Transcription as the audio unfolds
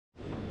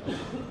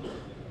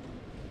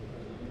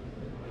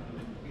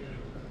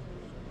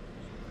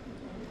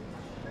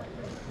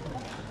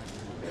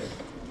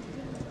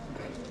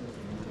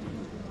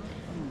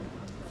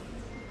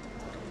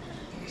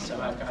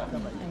सभाका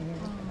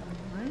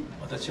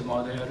अध्यक्ष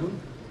महोदयहरू,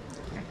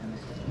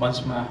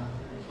 मञ्चमा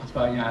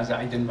अथवा यहाँ आज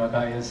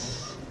आइदिनुभएका यस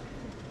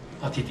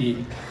अतिथि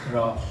र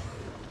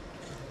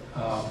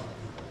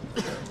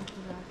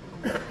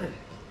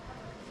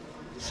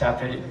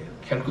साथै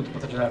खेलकुद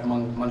पत्रकार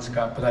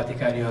मञ्चका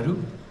पदाधिकारीहरू,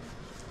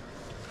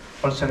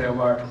 पल्सर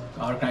अवार्ड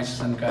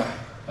अर्गनाइजेसनका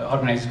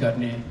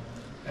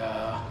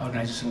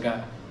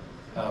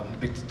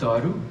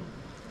व्यक्तित्वहरू,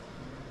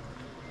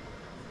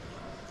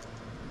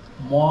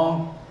 म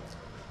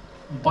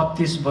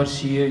 32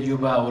 वर्षीय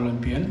युवा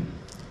Olympian.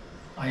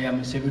 I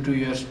am 72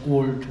 years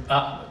old,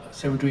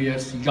 72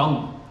 years young,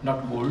 not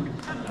old,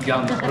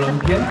 young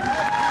Olympian.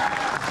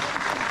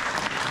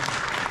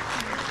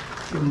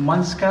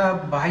 मञ्चका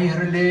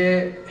भाइहरूले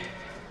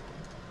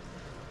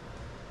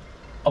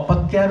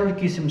अपत्यारो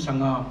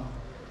किसिमसँग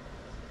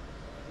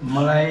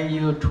मलाई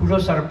यो ठुलो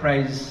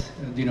सरप्राइज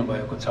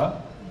दिनुभएको छ।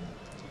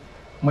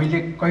 मैले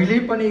कहिल्यै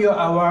पनि यो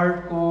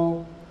अवार्डको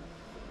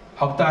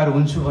हकदार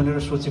हुन्छु भनेर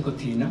सोचेको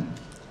थिइनँ।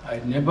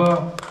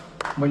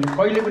 मैले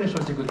कहिले पनि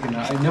सोचेको थिइनँ।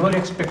 I never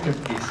expected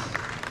this.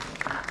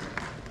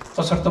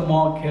 तसर्थ म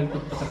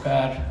खेलकुद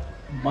पत्रकार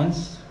मञ्च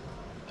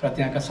र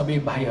त्यहाँका सबै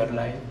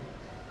भाइहरूलाई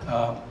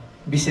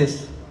विशेष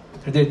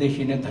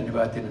हृदयदेखि नै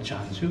धन्यवाद दिन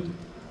चाहन्छु।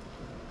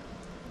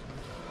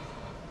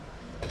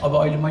 अब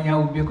अहिले म यहाँ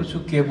उभिएको छु,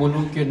 के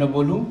बोलूँ के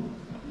नबोलूँ।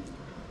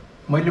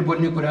 मैले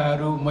बोल्ने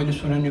कुराहरू, मैले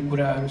सुनाउने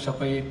कुराहरू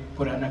सबै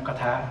पुराना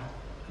कथा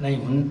नै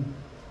हुन्।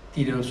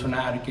 तिनीहरू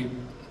सुनाएर कि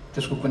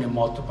त्यसको कुनै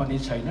महत्त्व पनि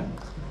छैन,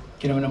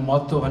 किनभने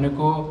महत्त्व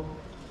भनेको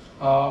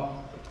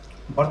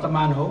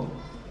वर्तमान हो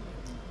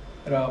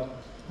र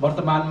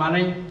वर्तमानमा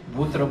नै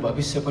भूत र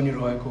भविष्य पनि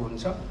रहेको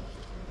हुन्छ।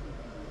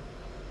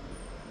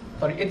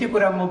 तर यति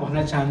कुरा म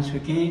भन्न चाहन्छु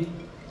कि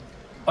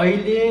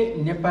अहिले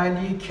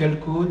नेपाली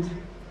खेलकुद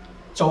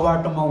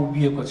चौबाटोमा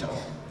उभिएको छ,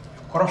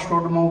 क्रस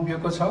रोडमा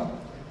उभिएको छ।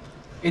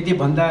 यदि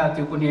भन्दा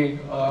त्यो कुनै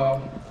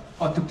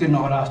अत्युक्ति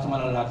नहोला जस्तो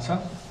मलाई लाग्छ।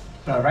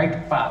 र राइट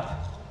पाथ,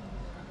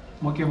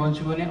 म के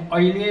भन्छु भने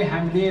अहिले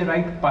हामीले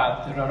राइट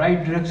पाथ र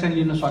राइट डिरेक्सन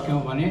लिन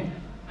सक्यौँ भने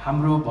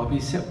हाम्रो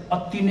भविष्य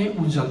अति नै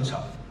उज्जवल छ।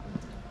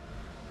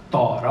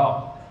 तर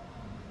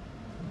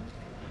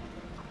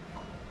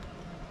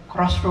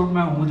क्रस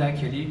रोडमा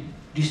हुँदाखेरि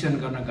डिसिसन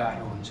गर्न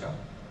गाह्रो हुन्छ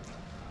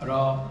र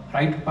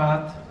राइट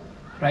पाथ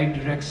राइट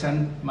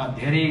डिरेक्सनमा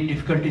धेरै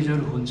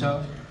डिफिकल्टिजहरू हुन्छ,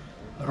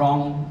 रङ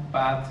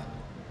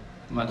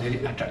पाथमा धेरै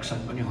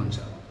एट्र्याक्सन पनि हुन्छ।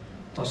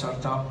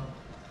 तसर्थ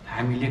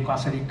हामीले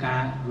कसरी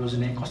कहाँ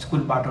रोज्ने, कसको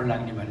बाटो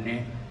लाग्ने भन्ने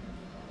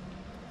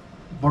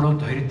बडो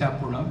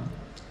धैर्यतापूर्ण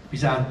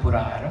विचार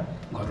पुऱ्याएर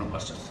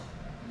गर्नुपर्छ।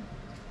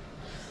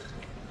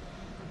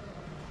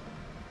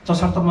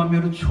 तसर्थ म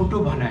मेरो छोटो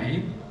भनाइ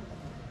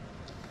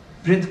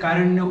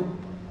बृहत्कारुण्य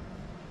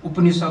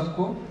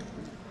उपनिषदको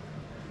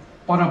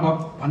परमभव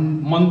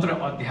मन्त्र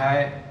अध्याय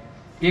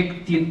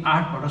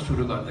 1-3-8बाट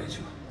सुरु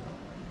गर्दैछु।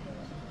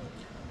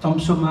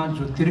 तमसोमा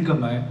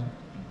ज्योतिर्गमय,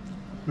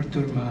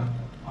 मृत्युमा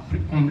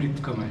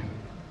अमृतगमय।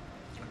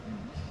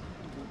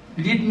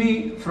 Lead me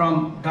from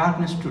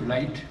darkness to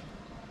light.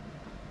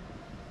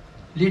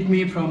 Lead me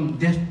from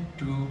death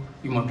to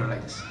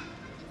immortalize.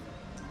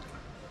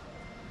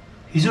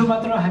 हिजो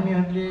मात्र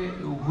हामीहरूले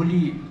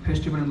होली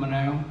फेस्टिभल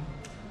मनायौँ।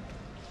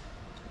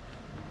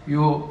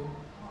 यो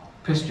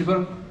फेस्टिभल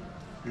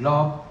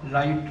लभ,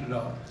 लाइट र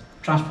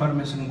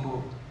ट्रान्सफर्मेसनको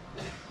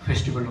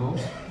फेस्टिभल हो।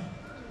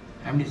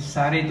 हामीले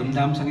साह्रै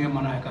धुमधामसँगै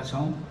मनाएका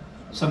छौँ।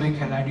 सबै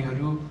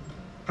खेलाडीहरू,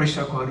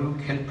 प्रेक्षकहरू,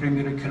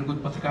 खेलप्रेमी र खेलकुद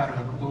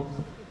पत्रकारहरूको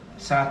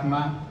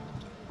साथमा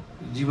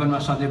जीवनमा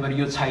सधैँभरि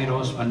यो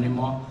छाइरहोस् भन्ने म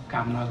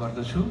कामना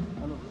गर्दछु।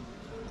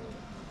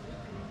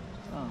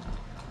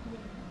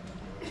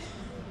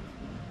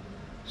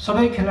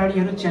 सबै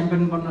खेलाडीहरू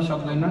च्याम्पियन बन्न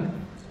सक्दैनन्,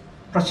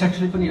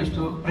 प्रशिक्षकले पनि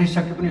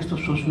यस्तो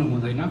सोच्नु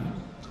हुँदैन।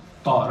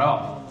 तर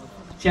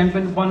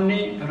च्याम्पियन बन्ने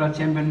र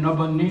च्याम्पियन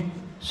नबन्ने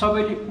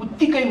सबैले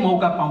उत्तिकै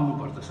मौका पाउनु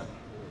पर्दछ।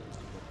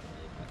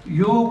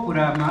 यो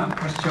कुरामा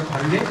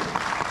प्रशिक्षकहरूले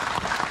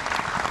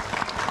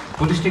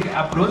होलिस्टिक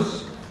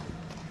एप्रोचलाई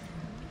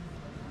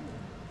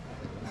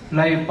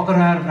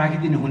पक्राएर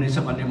राखिदिनु हुनेछ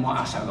भन्ने म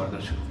आशा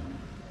गर्दछु।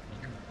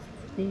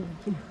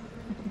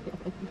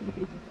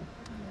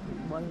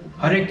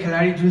 हरेक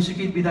खेलाडी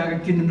जुनसुकै विधाका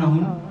किन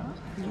नहुन्,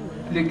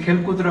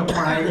 खेलकुद र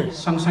पढाइ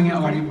सँगसँगै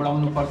अगाडि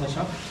बढाउनु पर्दछ।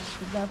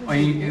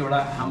 अहिले एउटा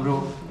हाम्रो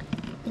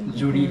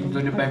जोडी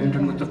जसले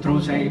ब्याडमिन्टनको त्यत्रो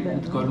चाहिँ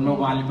गर्नु,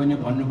 उहाँले पनि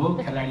भन्नुभयो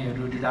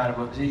खेलाडीहरू रिटायर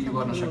भएपछि यो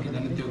गर्न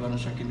सकिँदैन, त्यो गर्न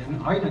सकिँदैन।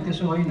 होइन,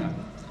 त्यसो होइन।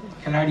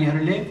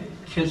 खेलाडीहरूले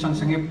खेल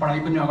सँगसँगै पढाइ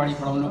पनि अगाडि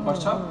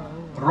बढाउनुपर्छ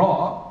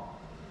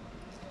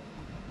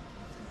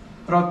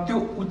र त्यो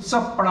उच्च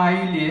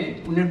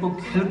पढाइले उनीहरूको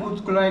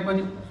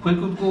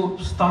खेलकुदको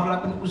स्तरलाई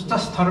पनि उच्च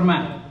स्तरमा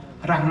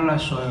राख्नलाई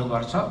सहयोग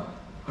गर्छ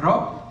र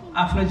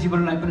आफ्नो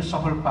जीवनलाई पनि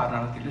सफल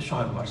पार्नलाई त्यसले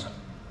सहयोग गर्छ।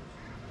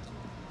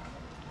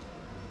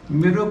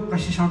 मेरो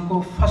प्रशिक्षणको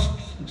फर्स्ट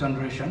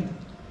जेनेरेसन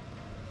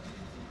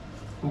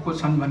को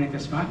छन् भने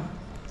त्यसमा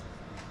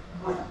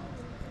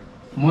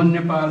मोहन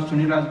नेपाल,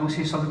 सुनिल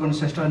राजवंशी, शत्रुघ्न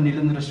श्रेष्ठ,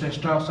 नीलेन्द्र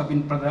श्रेष्ठ,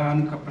 सबिन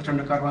प्रधान,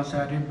 प्रचण्ड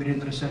कर्माचार्य,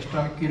 वीरेन्द्र श्रेष्ठ,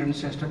 किरण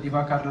श्रेष्ठ,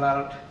 दिवाकर लाल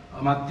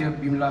अमात्य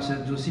बिमला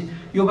जोशी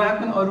यो बाहेक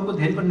पनि अरूको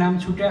धेरैको नाम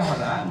छुट्या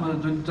होला म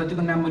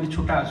जतिको नाम मैले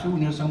छुट्याएको छु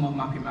उनीहरूसँग म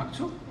माफी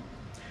माग्छु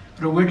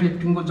र वेट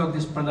लिफ्टिङको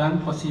जगदीश प्रधान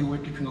पछि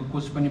वेट लिफ्टिङको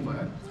कोच पनि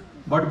भयो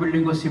बडी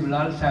बिल्डिङको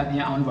शिवलाल सायद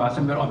यहाँ आउनु भएको छ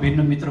मेरो अभिन्न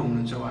मित्र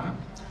हुनुहुन्छ उहाँ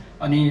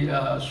अनि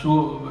सो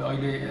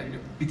अहिले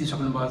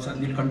बितिसक्नु भएको छ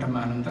नीलकण्ठ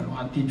महानन्तर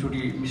उहाँ 3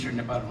 चोटि मिस्टर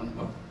नेपाल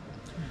हुनुभयो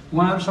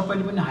उहाँहरू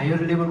सबैले पनि हायर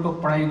लेभलको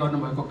पढाइ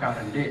गर्नुभएको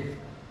कारणले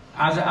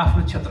आज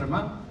आफ्नो क्षेत्रमा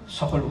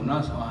सफल हुन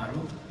उहाँहरू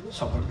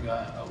सफल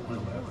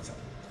हुनुभएको छ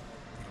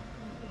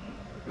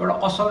एउटा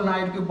असल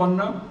नागरिक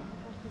बन्न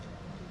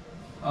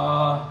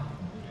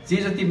जे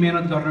जति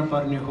मेहनत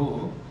गर्नुपर्ने हो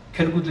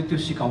खेलकुदले त्यो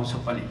सिकाउँछ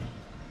पनि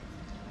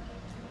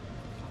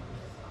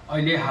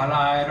अहिले हाल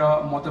आएर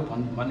म त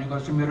भन्ने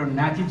गर्छु मेरो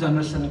नाति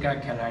जेनेरेसनका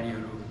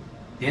खेलाडीहरू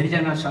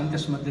धेरैजना छन्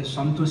त्यसमध्ये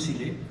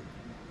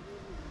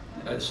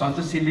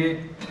सन्तोषीले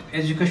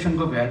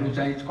एजुकेसनको भ्यालु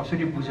चाहिँ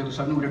कसरी बुझेको छ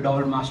भने उसले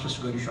डबल मास्टर्स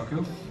गरिसक्यो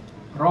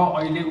र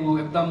अहिले ऊ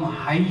एकदम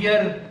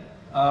हायर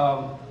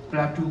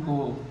प्लाटुको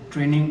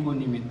ट्रेनिङको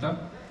निमित्त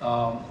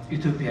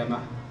इथियोपियामा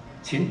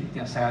छिन्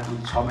त्यहाँ सायद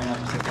 6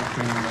 महिनापछि त्यहाँ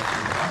ट्रेनिङ गर्छ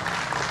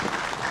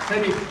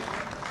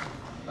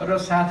र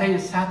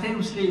साथै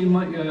उसले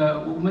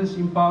वुमेन्स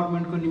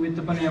इम्पावरमेन्टको निमित्त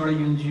पनि एउटा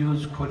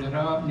एनजिओज खोलेर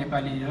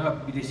नेपाली र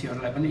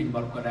विदेशीहरूलाई पनि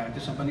इन्भल्भ गराएर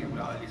त्यसमा पनि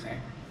अहिले चाहिँ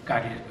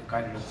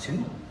कार्यरत छिन्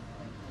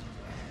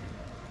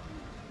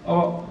अब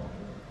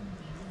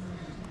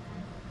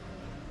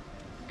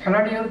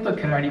खेलाडीहरू त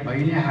खेलाडी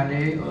भइ नै हाले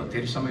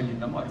धेरै समय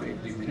लिँदा अर्को 1-2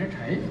 मिनट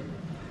है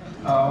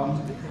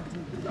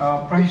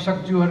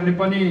प्रशिक्षकज्यूहरूले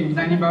पनि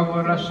नानी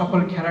बाबुहरूलाई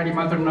सफल खेलाडी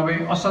मात्र नभए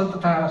असल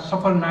तथा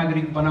सफल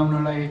नागरिक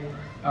बनाउनलाई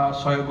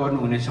सहयोग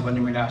गर्नुहुनेछ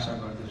भन्ने मैले आशा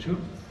गर्दछु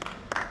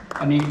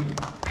अनि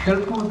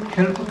खेलकुद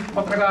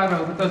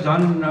पत्रकारहरू त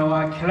झन्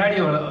उहाँ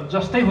खेलाडीहरू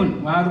जस्तै हुन्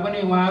उहाँहरू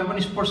पनि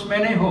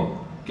स्पोर्ट्सम्यानै हो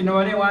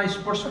किनभने उहाँ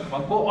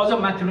स्पोर्ट्सको अझ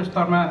माथिल्लो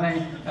स्तरमा चाहिँ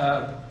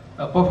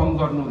पर्फर्म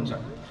गर्नुहुन्छ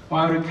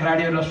उहाँहरू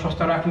खेलाडीहरूलाई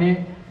स्वस्थ राख्ने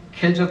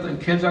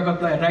खेल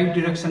जगतलाई राइट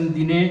डिरेक्सन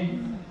दिने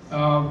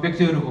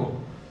व्यक्तिहरू हो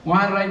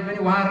उहाँहरूलाई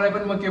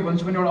पनि म के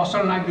भन्छु भने एउटा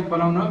असल नागरिक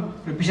बनाउन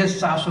र विशेष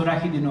चासो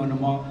राखिदिनु हुन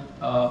म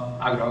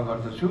आग्रह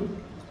गर्दछु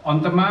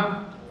अन्तमा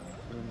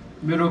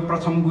मेरो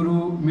प्रथम गुरु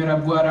मेरा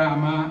बुवा र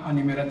आमा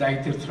अनि मेरा दाइ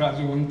तीर्थराज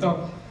हुन् त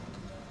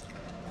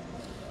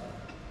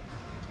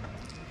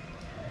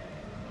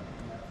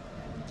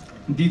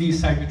दिदी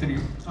सावित्री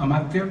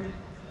अमात्य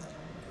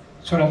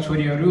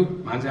छोराछोरीहरू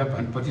भान्जा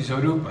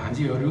भतिजहरू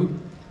भान्जीहरू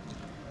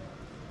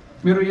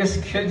मेरो यस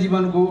खेल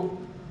जीवनको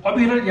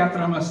अविरल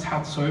यात्रामा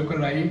साथ सहयोगको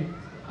लागि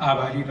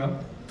आभारी र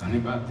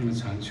धन्यवाद दिन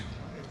चाहन्छु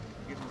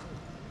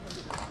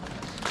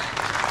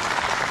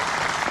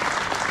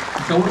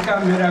दौडका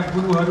मेरा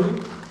गुरुहरू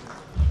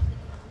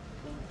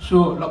सो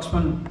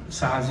लक्ष्मण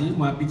शाहजी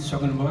उहाँ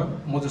बितिसक्नुभयो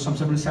म त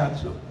संसदमा साथ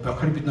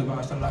भर्खर बित्नुभयो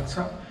जस्तो लाग्छ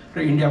र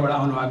इन्डियाबाट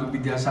आउनुभएको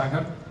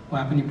विद्यासागर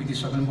उहाँ पनि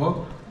बितिसक्नुभयो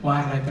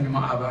उहाँहरूलाई पनि म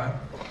आभार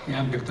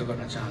यहाँ व्यक्त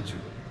गर्न चाहन्छु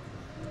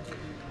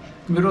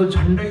मेरो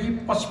झन्डै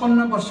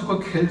 55 वर्षको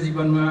खेल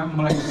जीवनमा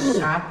मलाई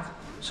साथ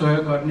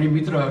सहयोग गर्ने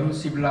मित्रहरू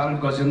शिवलाल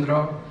गजेन्द्र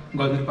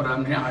प्रधान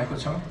पनि आएको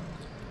छ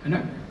हैन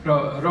र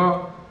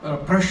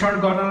प्रशिक्षण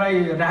गर्नलाई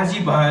राजी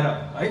भएर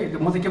है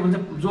म त के भन्छ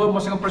जो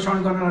मसँग प्रशिक्षण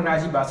गर्नलाई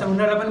राजी भएको छ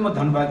उनीहरूलाई पनि म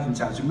धन्यवाद दिन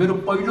चाहन्छु मेरो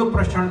पहिलो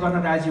प्रशिक्षण गर्न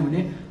राजी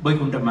हुने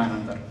वैकुण्ठ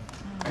महानन्तर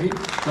है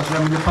जसलाई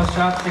मैले फर्स्ट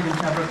साथ सेकेन्ड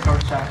साथ र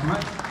थर्ड साथमा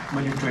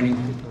मैले ट्रेनिङ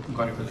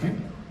गरेको थिएँ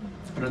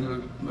र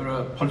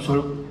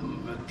फलस्वरूप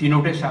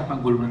 3वटै साथमा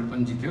गोल्ड मेडल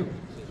पनि जित्यो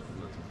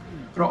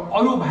र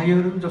अरू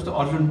भाइहरू जस्तो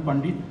अर्जुन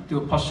पण्डित त्यो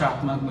फर्स्ट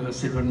साथमा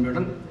सिल्भर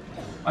मेडल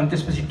अनि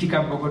त्यसपछि टिका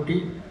Bogati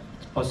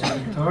first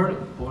second third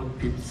fourth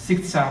fifth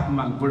sixth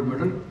साथमा गोल्ड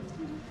मेडल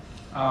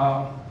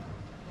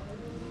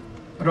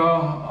र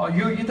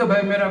यी त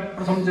भयो मेरा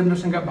प्रथम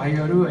जेनेरेसनका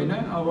भाइहरू होइन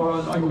अब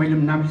अहिले मैले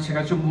नाम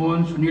लिइसकेको छु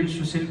मोहन सुनिल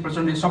सुशील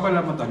प्रचण्ड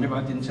सबैलाई म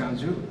धन्यवाद दिन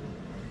चाहन्छु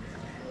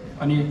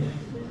अनि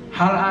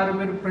हाल आएर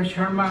मेरो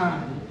प्रशिक्षणमा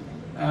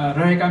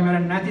रहेका मेरा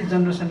नाति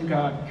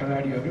जेनेरेसनका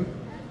खेलाडीहरू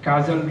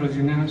काजल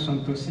रोजिना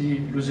सन्तोषी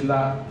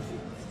रुजला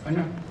होइन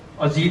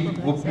अजित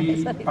गोपी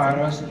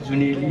पारस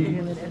जुनेली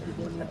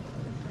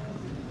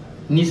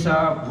निशा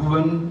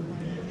भुवन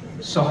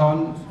सहन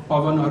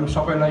पवनहरू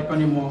सबैलाई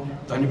पनि म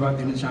धन्यवाद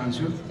दिन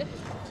चाहन्छु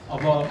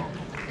अब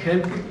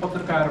खेलकुद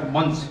पत्रकार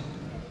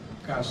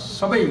मञ्चका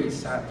सबै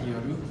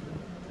साथीहरू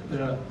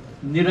र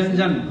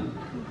निरञ्जन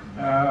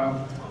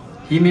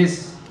हिमेश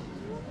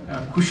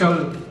कुशल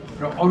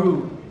र अरू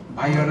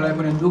भाइहरूलाई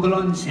पनि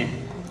दुगलन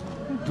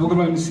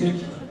से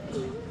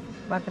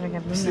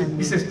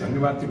विशेष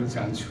धन्यवाद दिन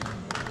चाहन्छु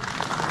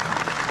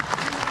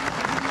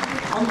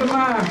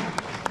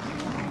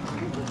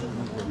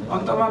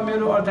अन्तमा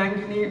मेरो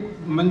अर्धाङ्गिनी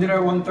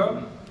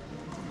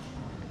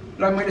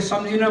मन्दिरावन्तलाई मैले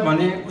सम्झिनँ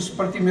भने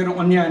उसप्रति मेरो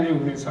अन्याय नै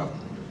हुनेछ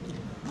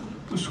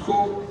उसको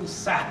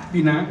साथ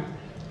बिना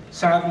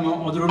सायद म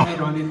अधुरो नै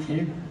रहने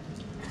थिएँ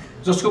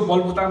जसको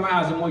बलबुतामा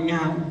आज म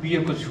यहाँ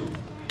उभिएको छु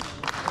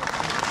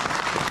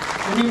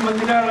उनी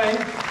मन्दिरालाई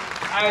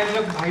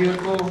आयोजक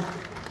भाइहरूको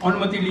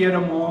अनुमति लिएर म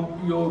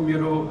यो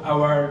मेरो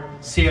अवार्ड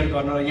सेयर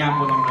गर्नलाई यहाँ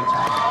बोलाउन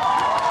चाहन्छु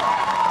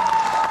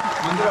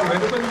मन्दिरा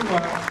भएको पनि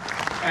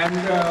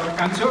एन्ड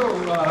कान्छो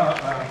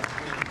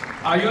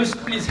Ayush,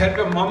 please help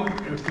your mom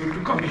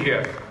to come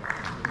here.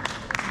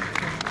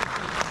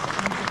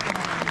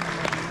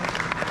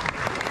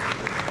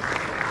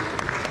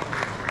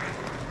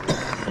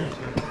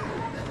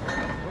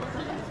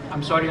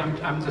 I'm sorry,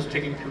 I'm just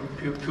taking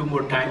few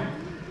more time.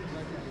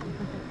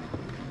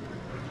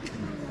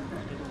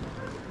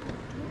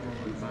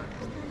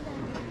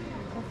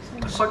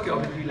 Suck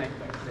your 3 lines.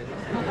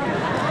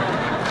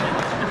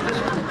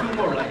 Just 2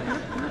 more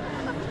lines.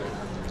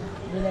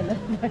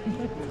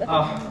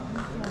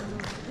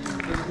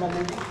 This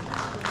moment.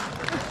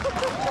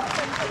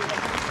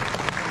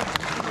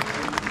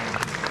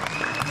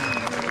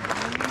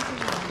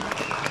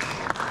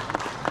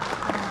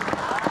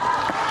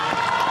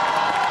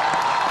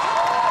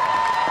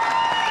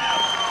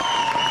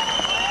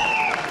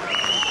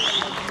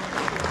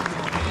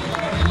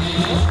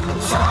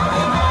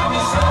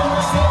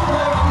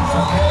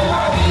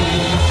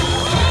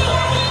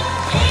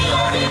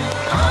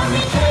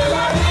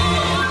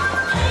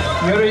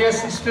 मेरो यस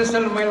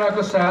स्पेशल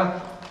महिलाको साथ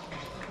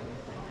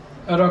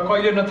र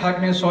कहिले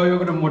नथाक्ने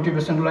सहयोग र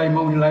मोटिभेसनलाई म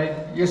उनीलाई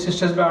यस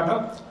स्टेजबाट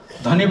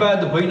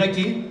धन्यवाद होइन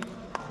कि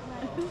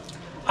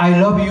आई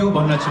लभ यु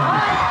भन्न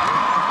चाहन्छु।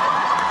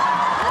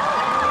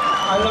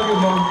 I love you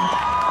momo,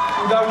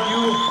 without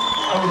you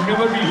I would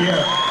never be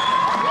here.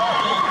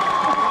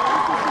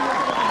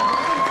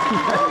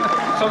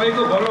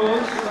 सबैको भलो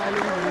होस्,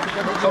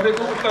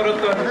 सबैको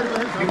उत्तरोत्तर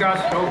विकास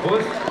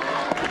होस्।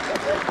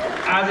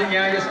 आज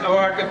यहाँ यस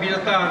अवार्डका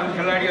विजेताहरू,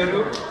 खेलाडीहरू,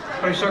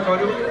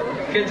 प्रशिक्षकहरू,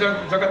 खेल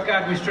जगतका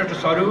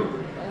एडमिनिस्ट्रेटर्सहरू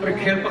र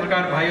खेल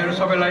पत्रकार भाइहरू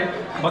सबैलाई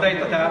बधाई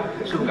तथा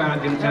शुभकामना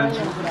दिन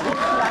चाहन्छु।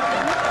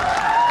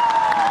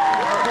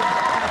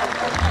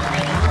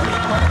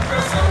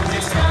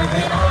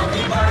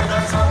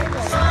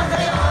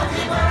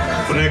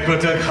 पुनः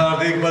एकपटक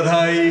हार्दिक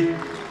बधाई।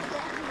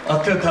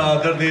 अत्यन्त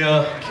आदरणीय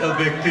खेल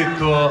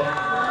व्यक्तित्व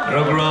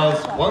रघुराज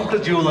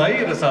वन्तज्यूलाई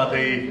र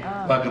साथै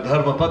उहाँको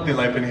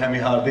धर्मपत्नीलाई पनि हामी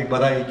हार्दिक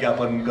बधाई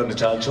ज्ञापन गर्न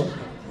चाहन्छौँ।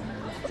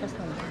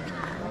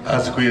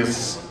 आजको यस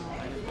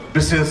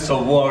विशेष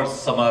अवार्ड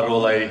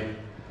समारोहलाई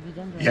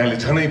यहाँले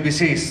झनै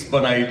विशेष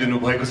बनाइदिनु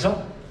भएको छ।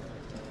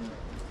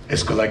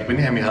 यसको लागि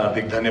पनि हामी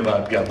हार्दिक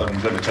धन्यवाद ज्ञापन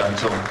गर्न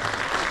चाहन्छौँ।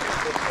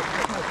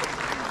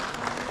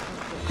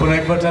 पुनः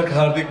एकपटक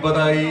हार्दिक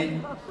बधाई।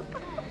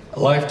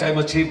 लाइफ टाइम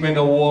अचिभमेन्ट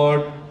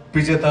अवार्ड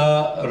विजेता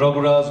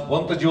रघुराज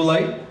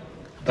वन्तज्यूलाई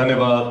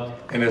धन्यवाद।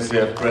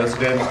 एनएसएफ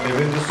प्रेसिडेन्ट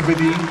देवेन्द्र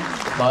सुवेदी,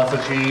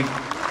 महासचिव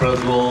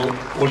प्रज्वल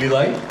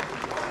ओलीलाई।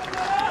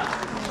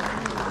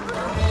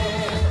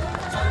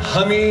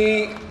 हामी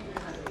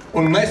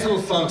 19औं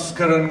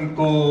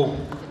संस्करणको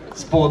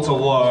स्पोर्ट्स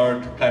अवार्ड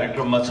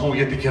कार्यक्रममा छौँ।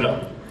 यतिखेर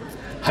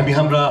हामी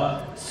हाम्रा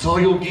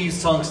सहयोगी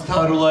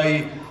संस्थाहरूलाई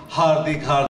हार्दिक